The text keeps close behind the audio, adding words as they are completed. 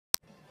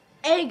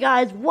Hey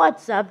guys,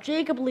 what's up?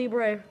 Jacob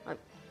Libre.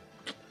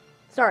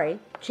 Sorry,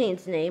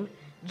 changed name.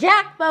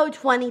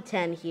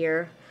 Jackbo2010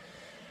 here.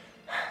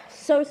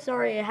 So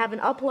sorry I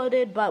haven't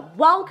uploaded, but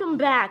welcome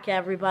back,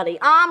 everybody.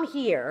 I'm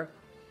here.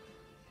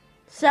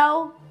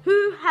 So,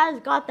 who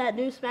has got that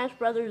new Smash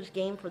Brothers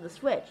game for the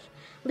Switch?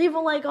 Leave a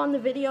like on the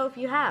video if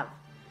you have.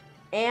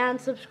 And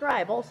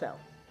subscribe also.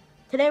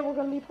 Today we're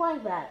going to be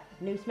playing that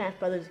new Smash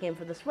Brothers game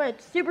for the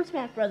Switch, Super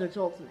Smash Brothers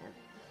Ultimate.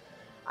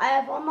 I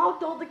have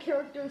unlocked all the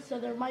characters, so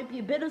there might be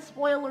a bit of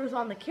spoilers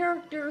on the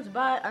characters,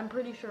 but I'm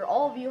pretty sure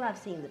all of you have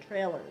seen the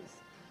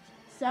trailers.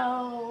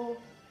 So,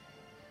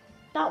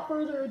 without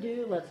further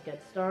ado, let's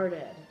get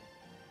started.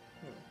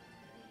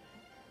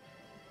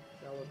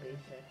 Yellow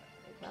basic.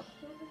 Is that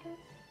still the case?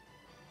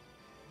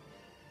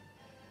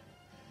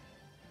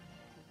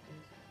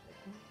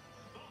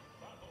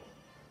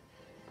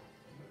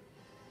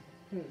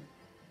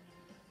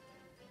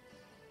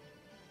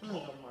 I'm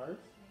gonna go Mars.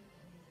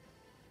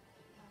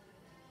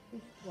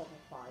 He's level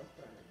 5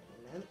 for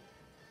entertainment.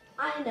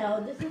 I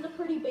know, this is a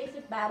pretty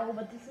basic battle,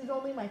 but this is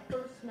only my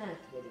first Smash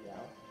video.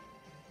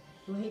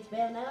 Who hates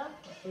Bayonetta?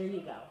 There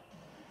you go.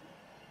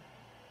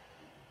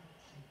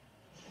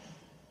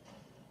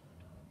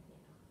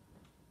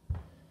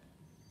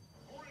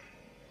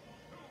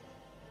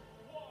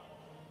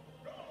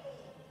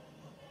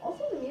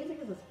 Also, the music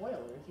is a spoiler.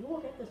 You will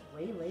get this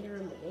way later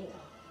in the game.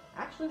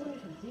 Actually, when you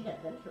complete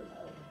adventure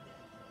mode.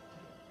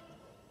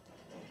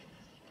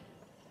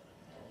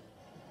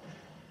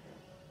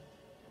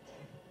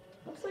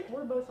 Looks like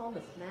we're both on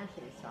the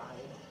smashing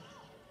side.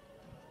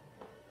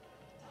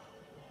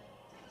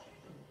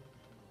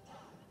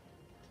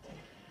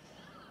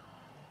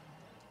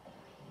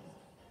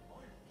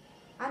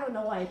 I don't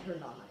know why I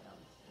turned on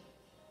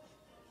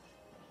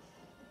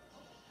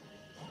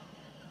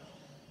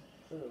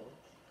items. Ooh.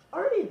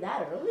 Already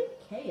that early?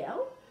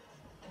 KO?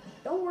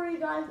 Don't worry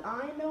guys,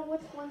 I know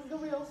which one's the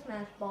real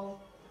Smash Ball.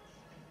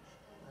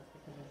 That's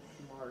because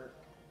I'm smart.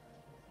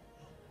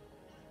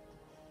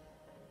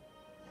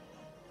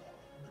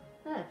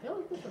 I feel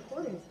like this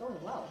recording is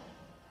going well.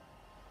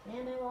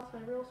 And I lost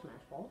my real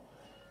Smash Ball.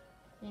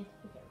 Who cares?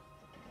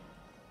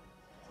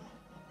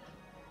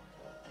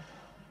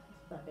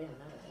 What's that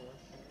Bayonetta for?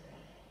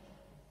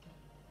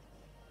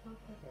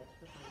 Okay, it's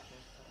for Final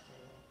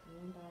Fantasy.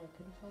 And I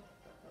could have helped.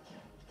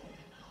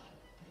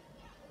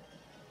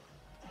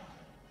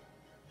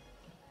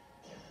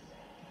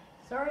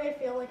 Sorry, I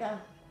feel like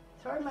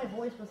sorry my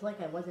voice was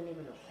like I wasn't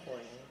even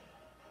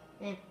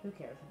recording. Who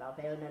cares about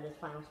Bayonetta's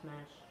Final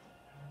Smash?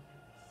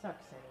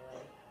 Sucks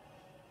anyway.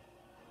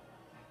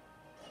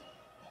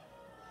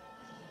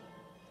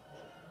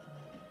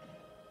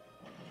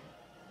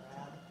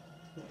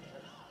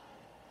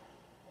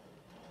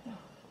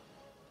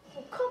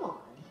 Oh, come on!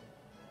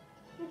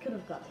 I could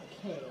have gotten a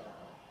KO.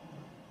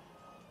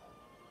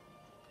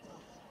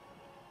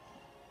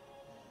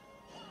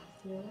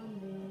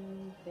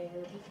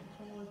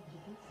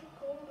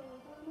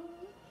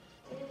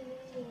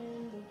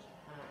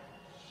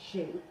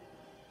 Shoot.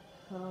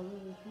 Oh no.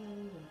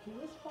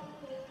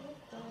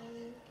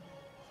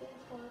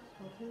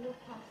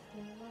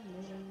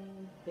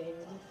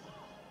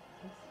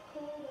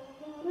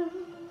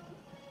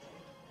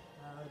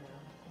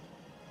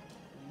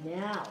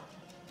 Now.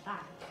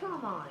 Ah,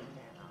 come on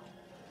now.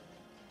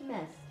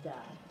 Messed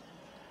up.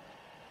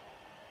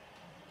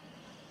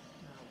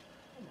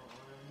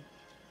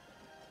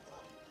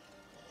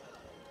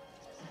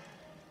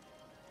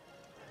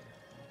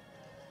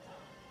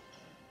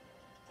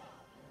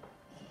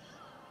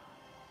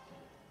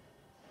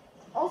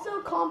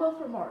 Also, combo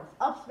for Mars.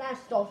 Up smash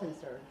Dolphin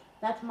Surge.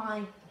 That's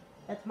my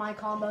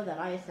combo that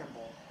I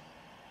assemble.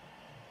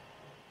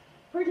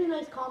 Pretty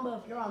nice combo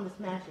if you're on the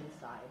smashing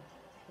side.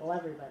 Well,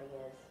 everybody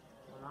is.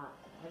 Well, not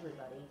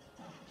everybody.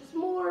 Just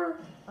more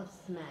of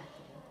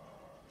smashing.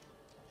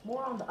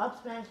 More on the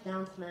up smash,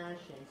 down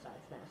smash, and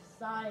side smash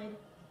side.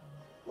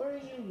 Where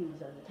you use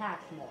those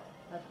attacks more.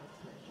 That's what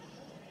smashing is.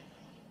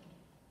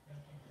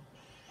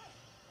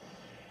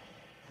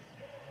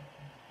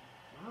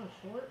 Wow,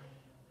 short.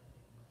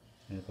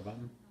 Hit the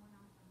button.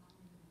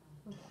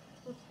 What's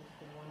this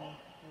one?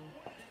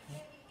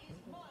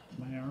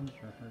 My arms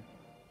are hurt.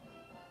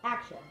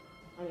 Action.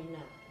 I mean, no.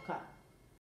 Cut.